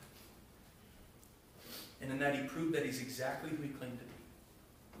again. And in that, He proved that He's exactly who He claimed to be.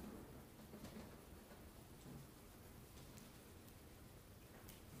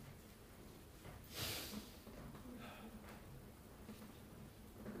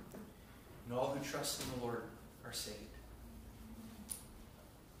 And all who trust in the Lord are saved.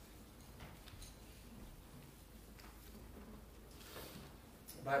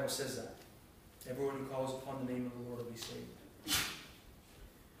 The Bible says that. Everyone who calls upon the name of the Lord will be saved.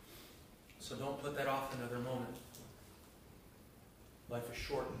 So don't put that off another moment. Life is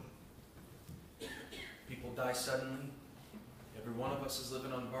short. People die suddenly. Every one of us is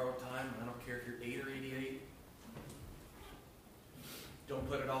living on borrowed time. I don't care if you're 8 or 88. Don't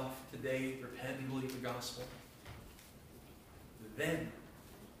put it off today. Repent and believe the gospel. Then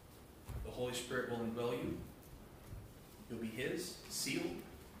the Holy Spirit will indwell you. You'll be His, sealed.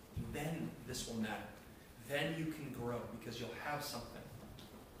 Then this will matter. Then you can grow because you'll have something.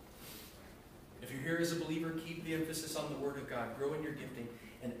 If you're here as a believer, keep the emphasis on the Word of God. Grow in your gifting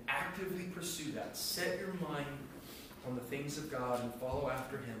and actively pursue that. Set your mind on the things of God and follow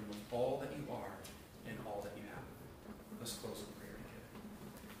after Him with all that you are and all that you have. Let's close in prayer together.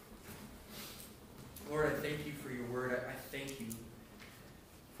 Lord, I thank You for Your Word. I thank You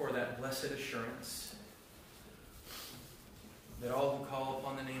for that blessed assurance that all who call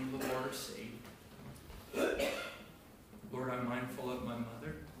upon the name of the Lord are saved. Lord, I'm mindful of my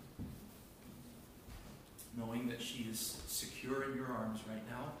mother, knowing that she is secure in Your arms right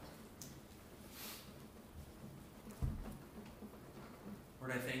now.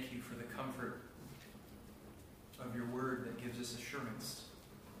 Lord, I thank You for the comfort of Your Word that gives us assurance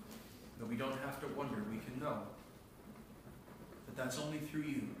that we don't have to wonder, we can know that that's only through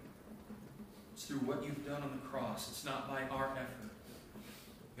You. It's through what You've done on the cross. It's not by our effort.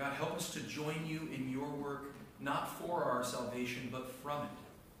 God, help us to join You in Your work, not for our salvation, but from it.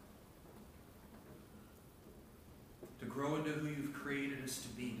 To grow into who you've created us to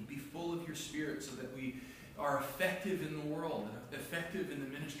be full of your Spirit so that we are effective in the world, effective in the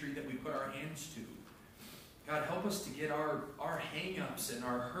ministry that we put our hands to. God, help us to get our hang-ups and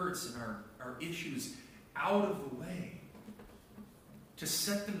our hurts and our issues out of the way, to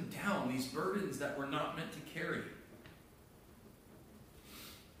set them down, these burdens that we're not meant to carry.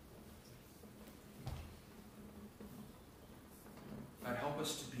 God, help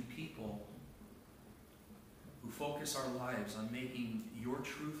us to be people who focus our lives on making your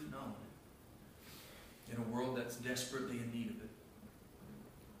truth known in a world that's desperately in need of it.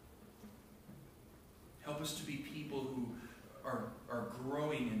 Help us to be people who are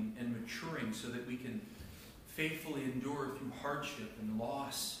growing and maturing so that we can faithfully endure through hardship and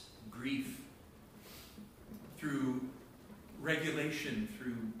loss, and grief, through regulation,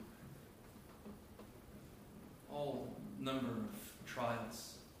 through all number of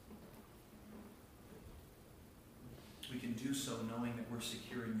trials. We can do so knowing that we're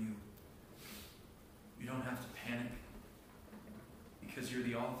secure in you. You don't have to panic because you're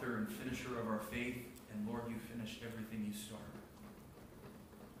the author and finisher of our faith, and Lord, you finished everything you started.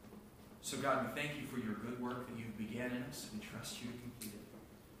 So God, we thank you for your good work that you began in us. We trust you to complete it.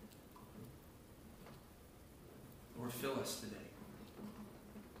 Lord, fill us today.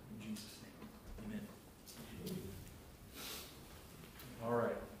 In Jesus' name, amen. All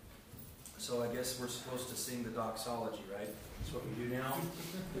right. So I guess we're supposed to sing the doxology, right? That's what we do now.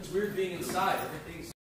 It's weird being inside. Everything's